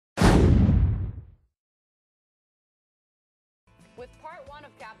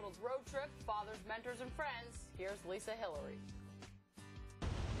Capitals road trip, fathers, mentors, and friends. Here's Lisa Hillary.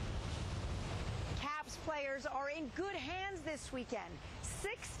 Caps players are in good hands this weekend.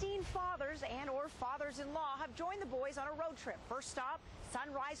 16 fathers and/or fathers-in-law have joined the boys on a road trip. First stop,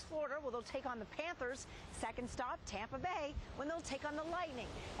 Sunrise, Florida, where they'll take on the Panthers. Second stop, Tampa Bay, when they'll take on the Lightning.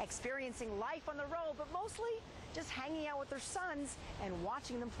 Experiencing life on the road, but mostly just hanging out with their sons and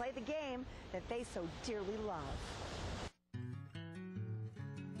watching them play the game that they so dearly love.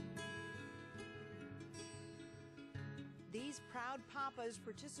 These proud papas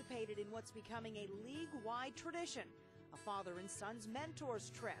participated in what's becoming a league-wide tradition, a father and son's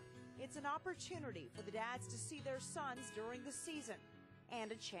mentors trip. It's an opportunity for the dads to see their sons during the season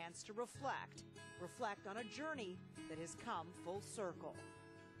and a chance to reflect on a journey that has come full circle.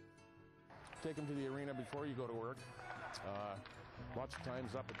 Take them to the arena before you go to work. Lots of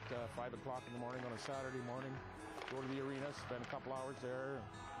times up at 5 o'clock in the morning on a Saturday morning, go to the arena, spend a couple hours there.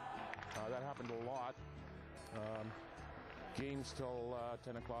 That happened a lot. Games till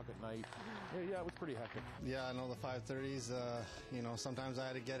 10 o'clock at night. Yeah, it was pretty hectic. Yeah, I know the 5:30s. You know, sometimes I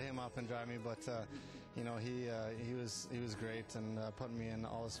had to get him up and drive me, but you know, he was great and putting me in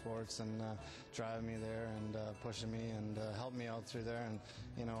all the sports and driving me there and pushing me and helping me out through there. And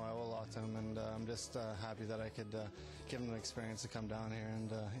you know, I owe a lot to him, and I'm just happy that I could give him the experience to come down here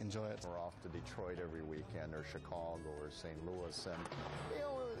and enjoy it. We're off to Detroit every weekend, or Chicago, or St. Louis, and you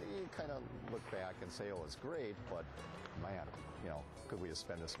know, you kind of look back and say, oh, it's great, but man, you know, could we have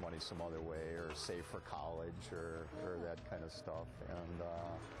spent this money some other way, or save for college, or that kind of stuff? And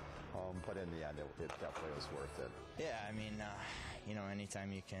but in the end, it definitely was worth it. Yeah, I mean, you know,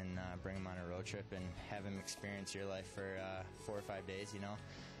 anytime you can bring him on a road trip and have him experience your life for 4 or 5 days, you know.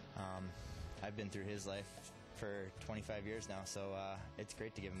 I've been through his life for 25 years now, so it's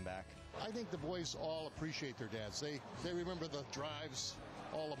great to give him back. I think the boys all appreciate their dads. They remember the drives,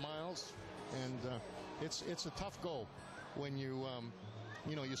 all the miles, and it's a tough go when you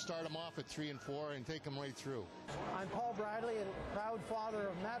know, you start them off at 3 and 4 and take them right through. I'm Paul Bradley, and proud father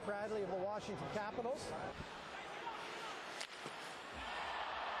of Matt Bradley of the Washington Capitals.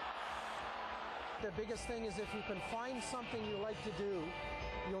 The biggest thing is if you can find something you like to do,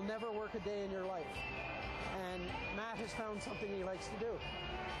 you'll never work a day in your life. And Matt has found something he likes to do.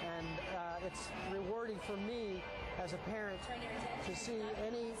 And it's rewarding for me as a parent to see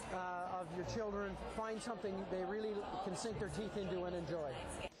any of your children find something they really can sink their teeth into and enjoy.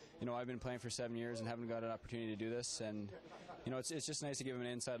 You know, I've been playing for 7 years and haven't got an opportunity to do this, and you know, it's just nice to give them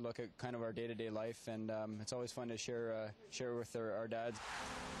an inside look at kind of our day-to-day life, and it's always fun to share with our dads.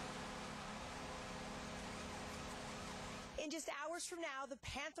 In just hours from now, the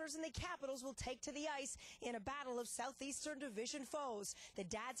Panthers and the Capitals will take to the ice in a battle of Southeastern Division foes. The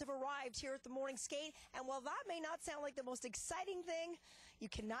dads have arrived here at the morning skate, and while that may not sound like the most exciting thing, you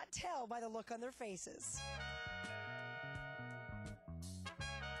cannot tell by the look on their faces.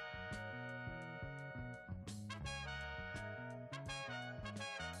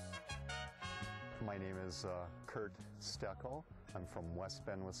 My name is Kurt Steckel. I'm from West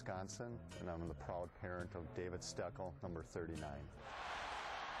Bend, Wisconsin, and I'm the proud parent of David Steckel, number 39.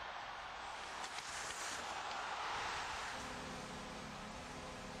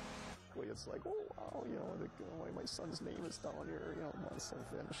 It's like, oh wow, you know, my son's name is down here, you know, Marcel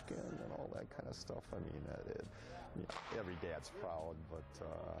Venchkin and all that kind of stuff. I mean, you know, every dad's proud, but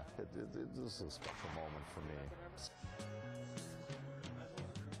this is a special moment for me.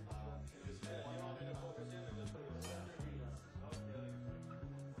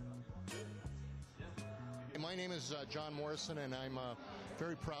 My name is John Morrison, and I'm a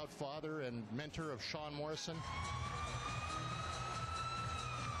very proud father and mentor of Sean Morrison.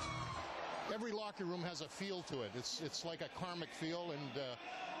 Every locker room has a feel to it. It's like a karmic feel, and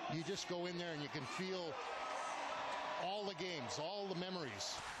you just go in there and you can feel all the games, all the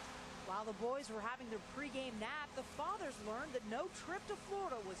memories. While the boys were having their pregame nap, the fathers learned that no trip to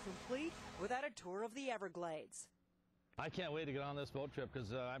Florida was complete without a tour of the Everglades. I can't wait to get on this boat trip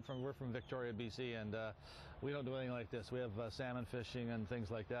because we're from Victoria, BC, and we don't do anything like this. We have salmon fishing and things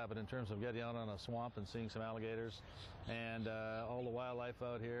like that, but in terms of getting out on a swamp and seeing some alligators and all the wildlife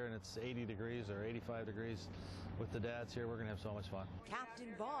out here, and it's 80 degrees or 85 degrees with the dads here, we're going to have so much fun.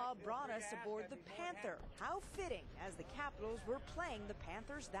 Captain Bob brought us aboard the Panther. How fitting, as the Capitals were playing the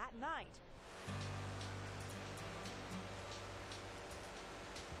Panthers that night.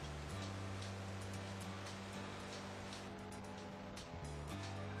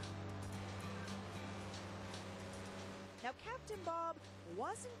 Now, Captain Bob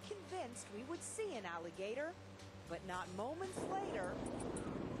wasn't convinced we would see an alligator, but not moments later.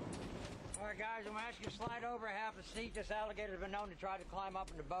 I guys, I'm going to ask you to slide over half a seat. This alligator has been known to try to climb up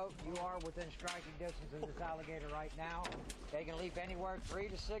in the boat. You are within striking distance of this alligator right now. They can leap anywhere 3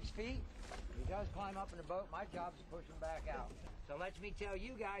 to 6 feet. He does climb up in the boat. My job is to push him back out. So let me tell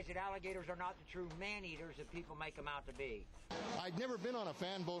you guys that alligators are not the true man-eaters that people make them out to be. I'd never been on a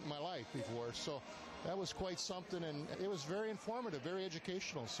fan boat in my life before, so that was quite something, and it was very informative, very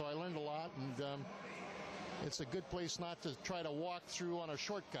educational, so I learned a lot, and it's a good place not to try to walk through on a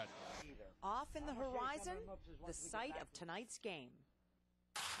shortcut. Off in the horizon, the site of tonight's game.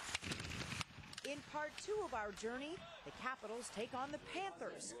 In part 2 of our journey, the Capitals take on the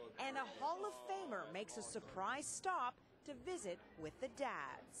Panthers, and a Hall of Famer makes a surprise stop to visit with the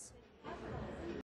dads.